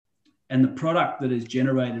And the product that is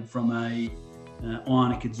generated from a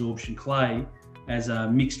ionic adsorption clay as a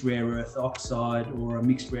mixed rare earth oxide or a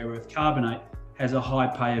mixed rare earth carbonate has a high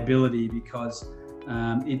payability because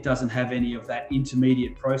it doesn't have any of that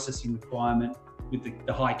intermediate processing requirement with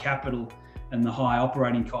the high capital and the high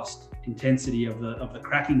operating cost intensity of the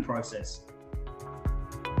cracking process.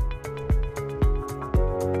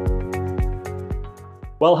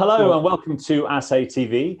 Well, hello and welcome to Assay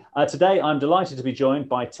TV. Today I'm delighted to be joined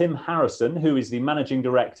by Tim Harrison, who is the Managing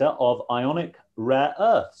Director of Ionic Rare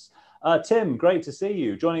Earths. Tim, great to see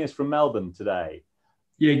you, joining us from Melbourne today.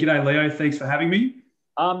 Yeah, g'day Leo, thanks for having me.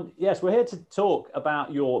 Yes, we're here to talk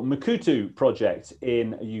about your Makuutu project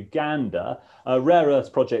in Uganda, a rare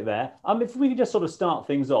earths project there. If we could just sort of start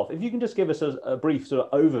things off, if you can just give us a brief sort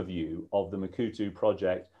of overview of the Makuutu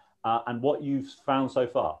project and what you've found so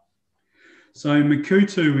far. So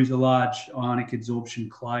Makuutu is a large ionic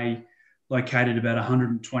adsorption clay located about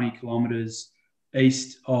 120 kilometres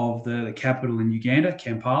east of the capital in Uganda,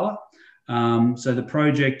 Kampala. So the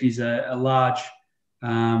project is a large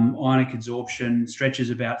ionic adsorption, stretches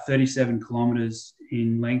about 37 kilometres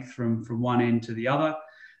in length from one end to the other.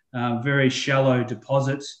 Very shallow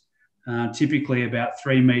deposits, typically about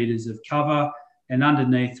 3 metres of cover. And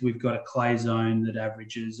underneath we've got a clay zone that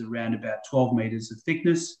averages around about 12 metres of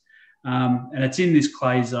thickness. And it's in this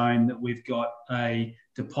clay zone that we've got a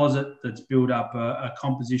deposit that's built up a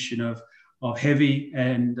composition of heavy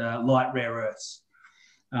and light rare earths.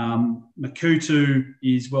 Makuutu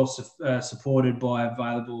is well supported by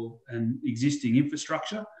available and existing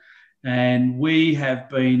infrastructure, and we have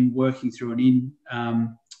been working through an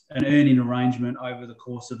earn-in arrangement over the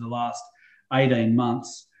course of the last 18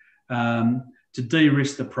 months to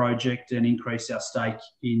de-risk the project and increase our stake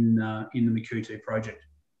in the Makuutu project.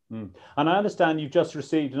 And I understand you've just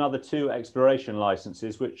received another 2 exploration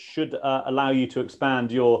licenses, which should allow you to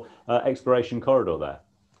expand your exploration corridor there.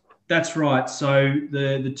 That's right. So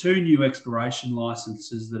the 2 new exploration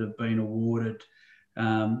licenses that have been awarded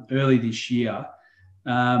early this year,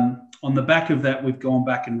 on the back of that, we've gone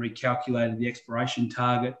back and recalculated the exploration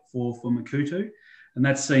target for Makuutu, and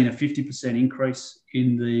that's seen a 50% increase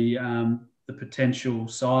in the potential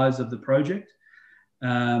size of the project.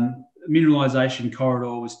 Mineralisation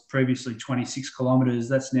corridor was previously 26 kilometres.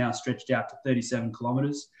 That's now stretched out to 37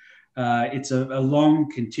 kilometres. It's a long,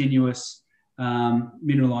 continuous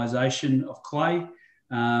mineralisation of clay.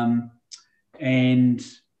 And,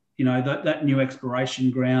 you know, that new exploration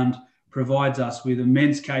ground provides us with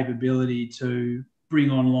immense capability to bring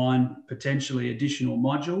online potentially additional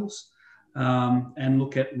modules and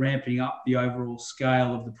look at ramping up the overall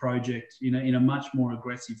scale of the project in a much more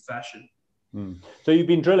aggressive fashion. So you've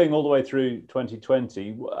been drilling all the way through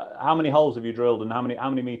 2020. How many holes have you drilled and how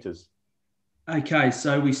many meters? Okay,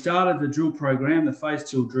 so we started the drill program, the phase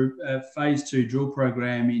 2 drill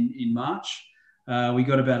program in March. We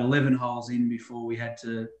got about 11 holes in before we had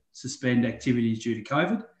to suspend activities due to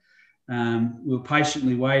COVID. We were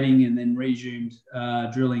patiently waiting and then resumed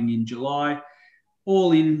drilling in July.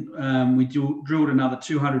 All in, we drilled another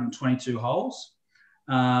 222 holes.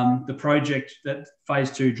 The project, that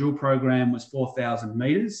phase 2 drill program, was 4,000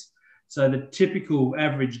 metres. So the typical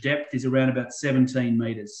average depth is around about 17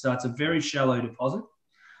 metres. So it's a very shallow deposit.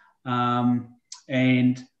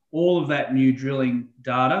 And all of that new drilling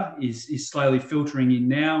data is slowly filtering in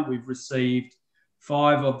now. We've received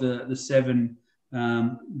 5 of the 7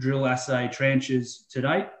 drill assay tranches to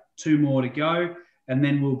date, 2 more to go, and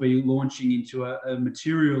then we'll be launching into a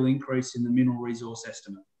material increase in the mineral resource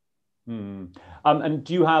estimate. And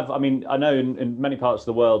do you have, I mean, I know in many parts of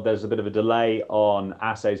the world there's a bit of a delay on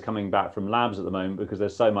assays coming back from labs at the moment because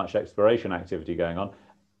there's so much exploration activity going on.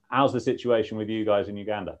 How's the situation with you guys in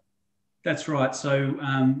Uganda? That's right. So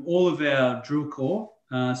all of our drill core,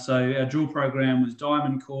 so our drill program was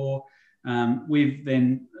diamond core. We've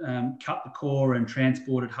then cut the core and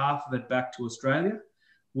transported half of it back to Australia,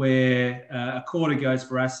 where a quarter goes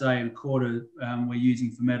for assay and a quarter we're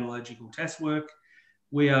using for metallurgical test work.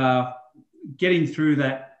 We are getting through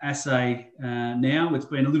that assay now. It's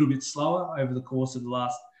been a little bit slower over the course of the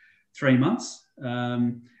last 3 months.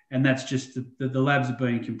 And that's just the labs are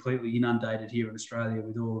being completely inundated here in Australia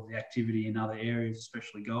with all of the activity in other areas,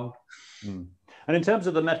 especially gold. And in terms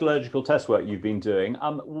of the metallurgical test work you've been doing,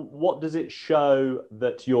 what does it show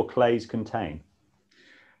that your clays contain?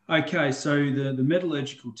 Okay, so the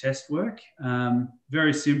metallurgical test work,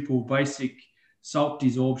 very simple, basic salt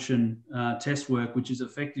desorption test work, which is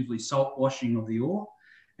effectively salt washing of the ore.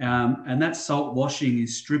 And that salt washing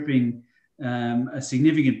is stripping a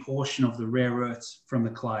significant portion of the rare earths from the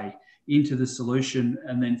clay into the solution,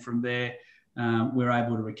 and then from there we're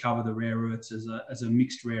able to recover the rare earths as a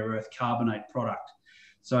mixed rare earth carbonate product.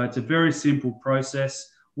 So it's a very simple process.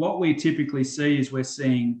 What we typically see is we're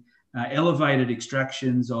seeing elevated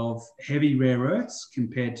extractions of heavy rare earths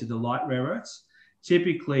compared to the light rare earths.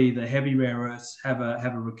 Typically, the heavy rare earths have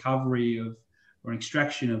a recovery of, or an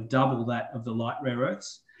extraction of, double that of the light rare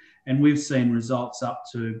earths. And we've seen results up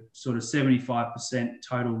to sort of 75%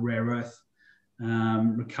 total rare earth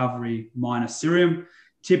recovery minus cerium.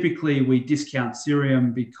 Typically, we discount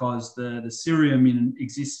cerium because the cerium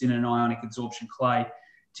exists in an ionic adsorption clay,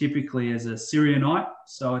 typically as a cerianite.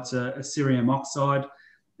 So it's a cerium oxide,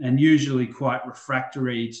 and usually quite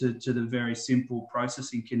refractory to the very simple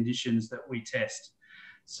processing conditions that we test.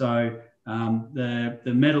 So the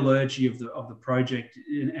metallurgy of the project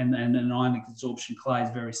and an ionic adsorption clay is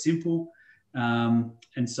very simple.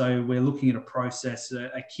 And so we're looking at a process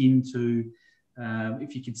akin to,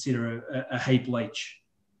 if you consider a heap leach.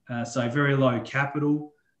 So very low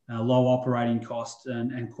capital, low operating cost,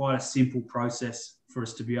 and quite a simple process for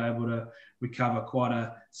us to be able to recover quite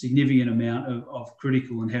a significant amount of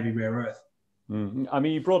critical and heavy rare earth. I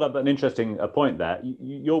mean, you brought up an interesting point there.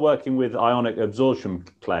 You're working with ionic absorption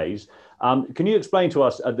clays. Can you explain to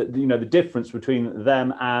us, the difference between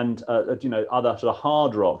them and other sort of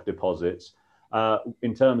hard rock deposits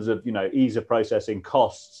in terms of ease of processing,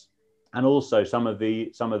 costs, and also some of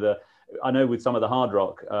the I know with some of the hard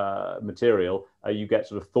rock material you get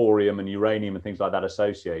sort of thorium and uranium and things like that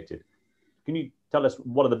associated. Can you tell us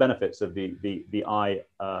what are the benefits of the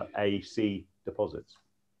IAC deposits?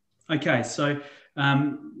 Okay, so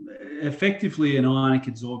effectively an ionic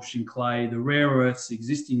adsorption clay, the rare earths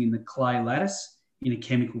existing in the clay lattice in a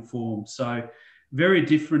chemical form. So very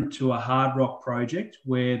different to a hard rock project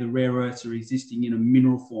where the rare earths are existing in a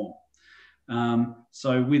mineral form.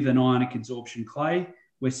 So with an ionic adsorption clay,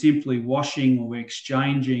 we're simply washing, or we're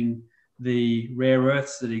exchanging the rare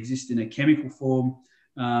earths that exist in a chemical form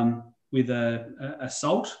with a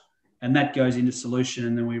salt, and that goes into solution,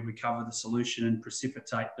 and then we recover the solution and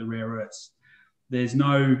precipitate the rare earths. There's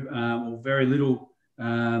no or very little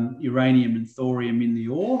uranium and thorium in the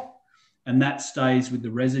ore, and that stays with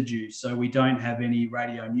the residue. So we don't have any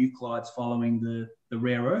radionuclides following the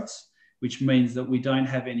rare earths, which means that we don't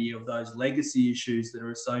have any of those legacy issues that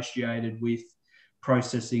are associated with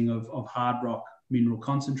processing of hard rock mineral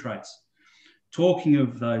concentrates. Talking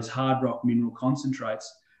of those hard rock mineral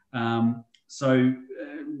concentrates,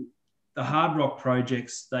 the hard rock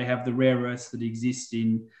projects, they have the rare earths that exist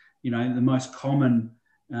in, the most common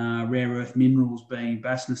rare earth minerals being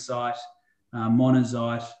bastnasite,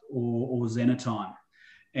 monazite, or xenotime.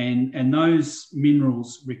 And those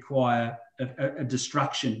minerals require a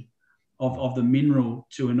destruction of the mineral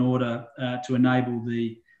to enable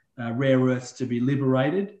the rare earths to be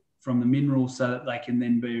liberated from the mineral so that they can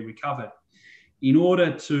then be recovered. In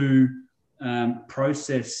order to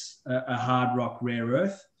process a hard rock rare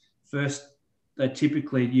earth, first, they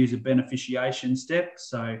typically use a beneficiation step,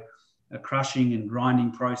 so a crushing and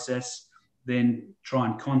grinding process, then try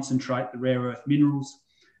and concentrate the rare earth minerals.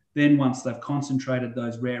 Then once they've concentrated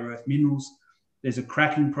those rare earth minerals, there's a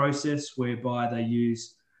cracking process whereby they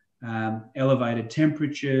use elevated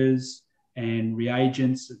temperatures and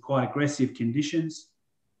reagents at quite aggressive conditions.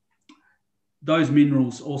 Those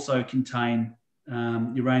minerals also contain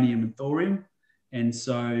uranium and thorium, and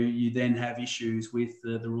so you then have issues with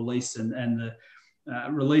the release and the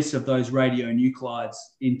release of those radionuclides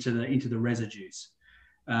into the residues.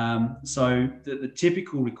 So the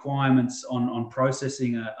typical requirements on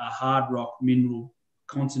processing a hard rock mineral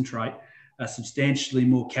concentrate are substantially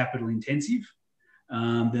more capital intensive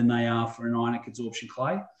than they are for an ionic adsorption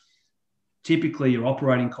clay. Typically, your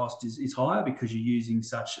operating cost is higher because you're using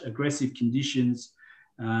such aggressive conditions,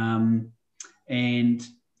 and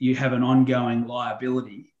you have an ongoing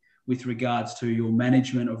liability with regards to your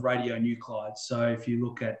management of radionuclides. So if you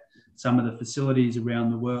look at some of the facilities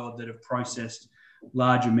around the world that have processed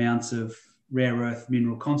large amounts of rare earth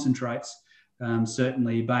mineral concentrates,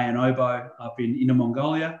 certainly Bayanobo up in Inner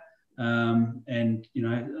Mongolia, and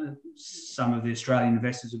some of the Australian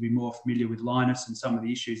investors will be more familiar with Linus and some of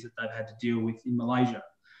the issues that they've had to deal with in Malaysia.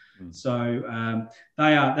 So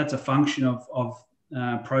that's a function of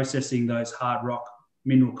processing those hard rock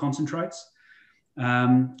mineral concentrates.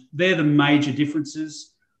 They're the major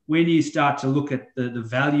differences. When you start to look at the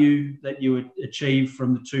value that you would achieve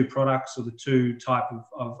from the two products or the two type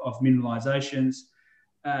of mineralizations,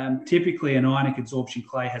 typically an ionic adsorption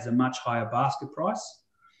clay has a much higher basket price,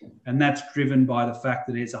 and that's driven by the fact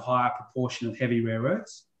that there's a higher proportion of heavy rare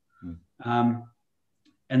earths. And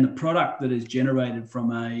the product that is generated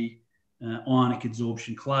from a ionic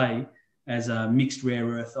adsorption clay as a mixed rare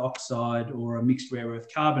earth oxide or a mixed rare earth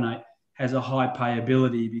carbonate has a high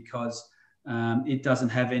payability because it doesn't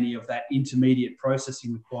have any of that intermediate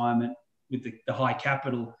processing requirement with the high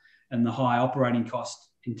capital and the high operating cost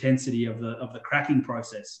intensity of the cracking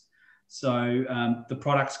process. So the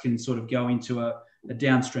products can sort of go into a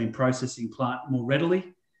downstream processing plant more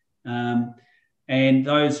readily. And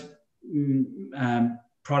those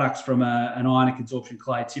products from an ionic adsorption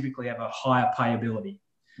clay typically have a higher payability.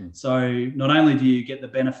 So not only do you get the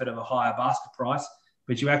benefit of a higher basket price,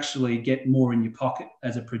 but you actually get more in your pocket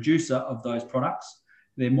as a producer of those products.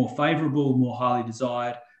 They're more favourable, more highly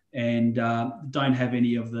desired, and don't have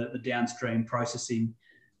any of the downstream processing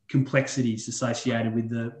complexities associated with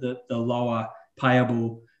the lower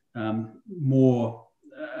payable, more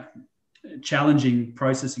challenging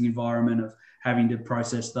processing environment of having to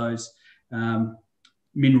process those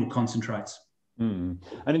mineral concentrates. And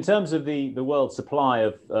in terms of the world supply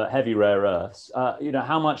of heavy rare earths,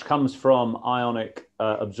 how much comes from ionic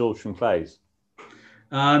absorption clays?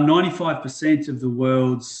 95% of the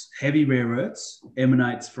world's heavy rare earths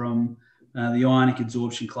emanates from the ionic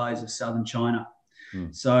adsorption clays of southern China.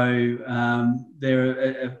 So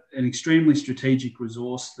they're an extremely strategic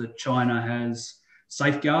resource that China has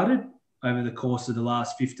safeguarded over the course of the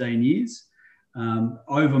last 15 years.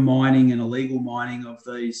 Over mining and illegal mining of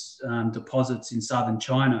these deposits in southern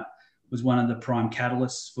China was one of the prime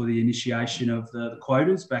catalysts for the initiation of the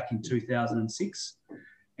quotas back in 2006.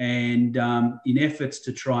 And in efforts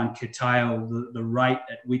to try and curtail the rate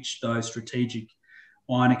at which those strategic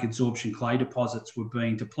ionic adsorption clay deposits were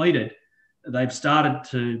being depleted, they've started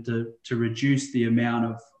to reduce the amount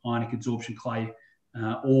of ionic adsorption clay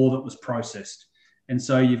ore that was processed. And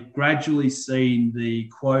so you've gradually seen the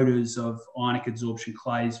quotas of ionic adsorption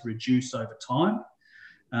clays reduce over time.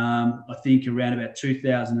 I think around about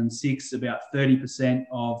 2006, about 30%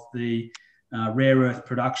 of the rare earth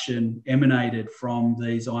production emanated from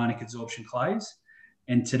these ionic adsorption clays.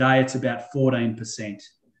 And today it's about 14%.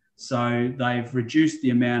 So they've reduced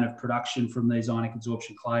the amount of production from these ionic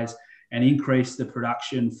adsorption clays and increased the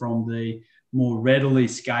production from the more readily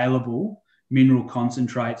scalable mineral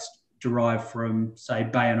concentrates derived from, say,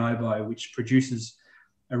 Bayan-Obo, which produces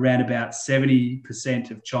around about 70%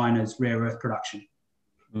 of China's rare earth production.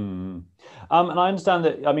 And I understand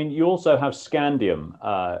that, you also have scandium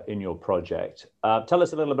in your project. Tell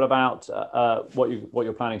us a little bit about what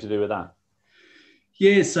you're planning to do with that.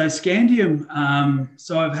 Yeah, so scandium.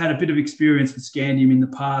 So I've had a bit of experience with scandium in the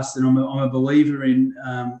past, and I'm a believer in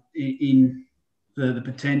the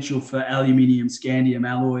potential for aluminium scandium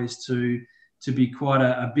alloys to be quite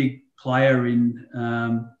a big player in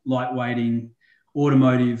lightweighting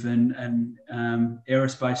automotive and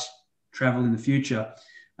aerospace travel in the future.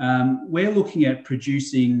 We're looking at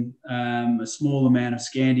producing a small amount of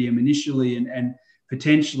scandium initially and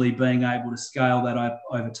potentially being able to scale that up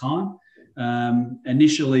over time.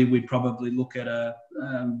 Initially, we'd probably look at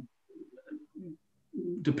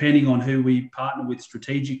depending on who we partner with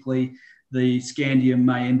strategically, the scandium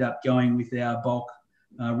may end up going with our bulk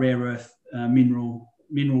rare earth mineral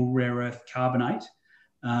rare earth carbonate,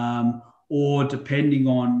 or depending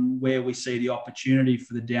on where we see the opportunity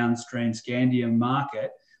for the downstream scandium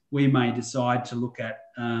market, we may decide to look at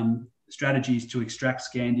strategies to extract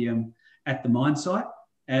scandium at the mine site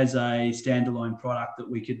as a standalone product that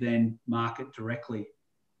we could then market directly.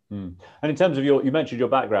 And in terms of you mentioned your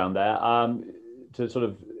background there, to sort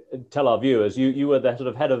of tell our viewers, you were the sort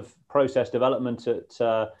of head of process development at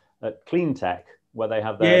Cleantech, where they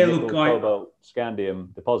have their nickel, cobalt,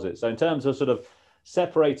 scandium deposits. So in terms of sort of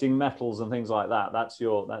separating metals and things like that, that's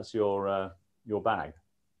your bag.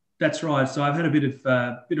 That's right. So I've had a bit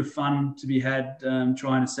of fun to be had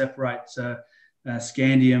trying to separate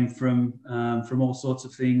scandium from all sorts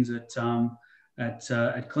of things at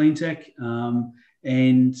Cleantech,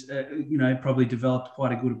 and probably developed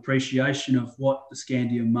quite a good appreciation of what the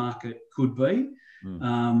scandium market could be.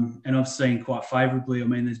 And I've seen quite favourably.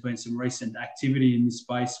 There's been some recent activity in this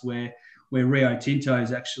space where Rio Tinto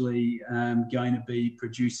is actually going to be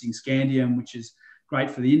producing scandium, which is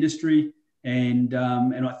great for the industry. And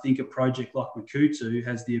I think a project like Makuutu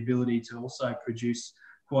has the ability to also produce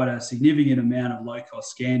quite a significant amount of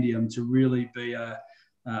low-cost scandium to really be a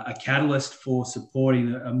catalyst for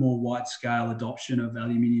supporting a more wide-scale adoption of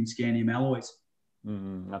aluminium scandium alloys.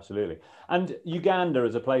 Absolutely. And Uganda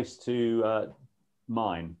as a place to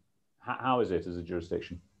mine, how is it as a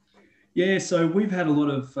jurisdiction? Yeah, so we've had a lot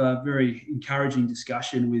of very encouraging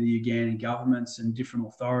discussion with the Ugandan governments and different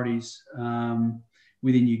authorities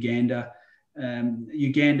within Uganda.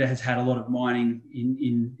 Uganda has had a lot of mining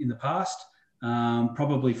in the past,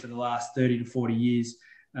 probably for the last 30 to 40 years.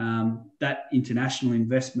 that international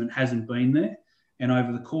investment hasn't been there. And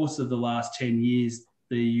over the course of the last 10 years,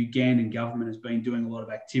 the Ugandan government has been doing a lot of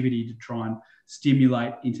activity to try and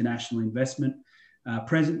stimulate international investment.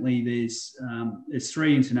 Presently, there's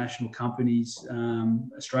 3 international companies,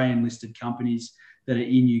 Australian listed companies, that are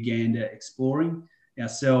in Uganda exploring.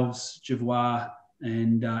 Ourselves, Jaguar,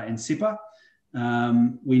 and SIPA.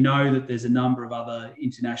 We know that there's a number of other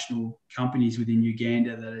international companies within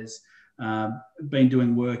Uganda that has been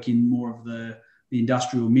doing work in more of the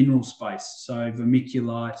industrial mineral space, so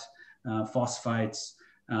vermiculite, phosphates.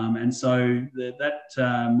 And so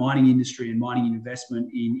that mining industry and mining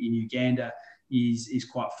investment in Uganda is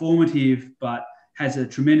quite formative, but has a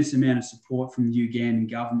tremendous amount of support from the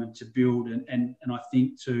Ugandan government to build and I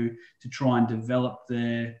think to try and develop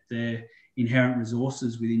their inherent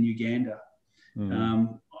resources within Uganda.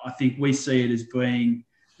 I think we see it as being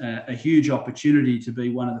a huge opportunity to be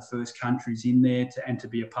one of the first countries in there and to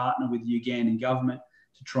be a partner with the Ugandan government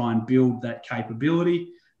to try and build that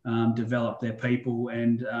capability, develop their people,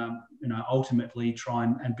 and ultimately try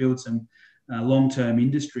and build some long-term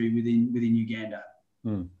industry within Uganda.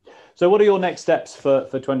 So what are your next steps for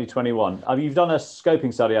 2021? You've done a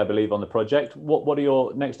scoping study, I believe, on the project. What are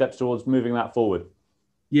your next steps towards moving that forward?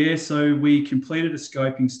 Yeah, so we completed a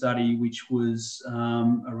scoping study, which was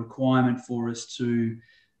a requirement for us to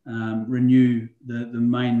renew the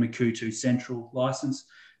main Makuutu central license.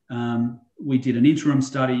 We did an interim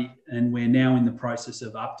study, and we're now in the process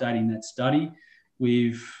of updating that study.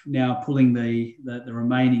 We've now pulling the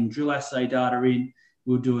remaining drill assay data in.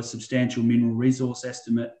 We'll do a substantial mineral resource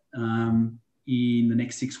estimate in the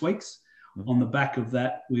next 6 weeks. On the back of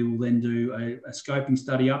that, we will then do a scoping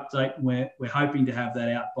study update. We're hoping to have that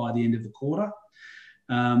out by the end of the quarter.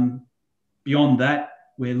 Beyond that,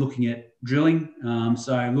 we're looking at drilling.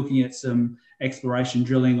 So looking at some exploration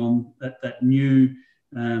drilling on that new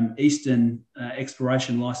eastern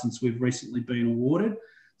exploration license we've recently been awarded.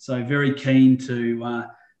 So very keen to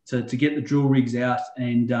get the drill rigs out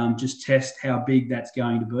and just test how big that's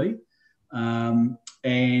going to be,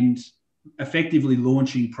 and effectively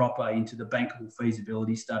launching proper into the bankable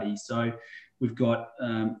feasibility study. So we've got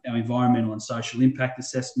our environmental and social impact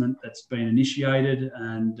assessment that's been initiated,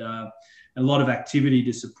 and a lot of activity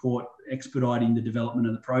to support expediting the development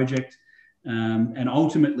of the project, and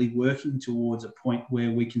ultimately working towards a point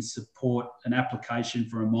where we can support an application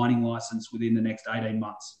for a mining license within the next 18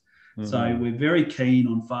 months. So we're very keen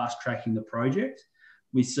on fast tracking the project.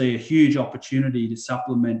 We see a huge opportunity to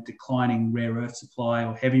supplement declining rare earth supply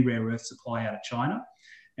or heavy rare earth supply out of China.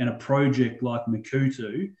 And a project like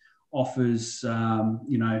Makuutu offers,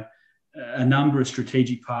 a number of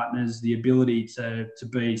strategic partners the ability to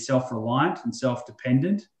be self-reliant and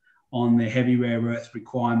self-dependent on their heavy rare earth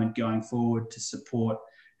requirement going forward to support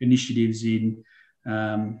initiatives in,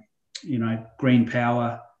 green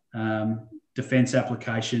power, defence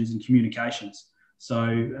applications and communications.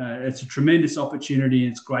 So it's a tremendous opportunity,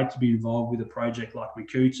 and it's great to be involved with a project like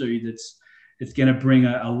Makuutu it's going to bring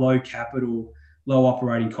a low capital, low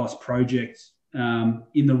operating cost project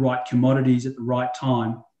in the right commodities at the right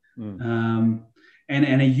time,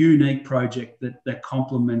 and a unique project that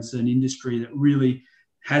complements an industry that really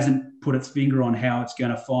hasn't put its finger on how it's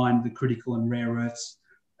going to find the critical and rare earths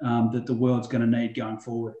that the world's going to need going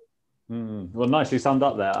forward. Well, nicely summed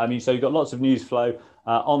up there. I mean, so you've got lots of news flow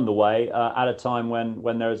on the way at a time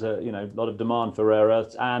when there is a lot of demand for rare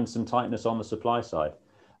earths and some tightness on the supply side.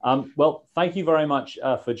 Well, thank you very much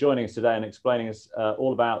for joining us today and explaining to us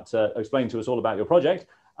all about your project.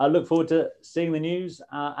 I look forward to seeing the news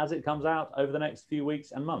as it comes out over the next few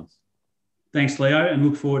weeks and months. Thanks, Leo, and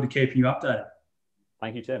look forward to keeping you updated.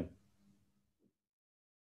 Thank you, Tim.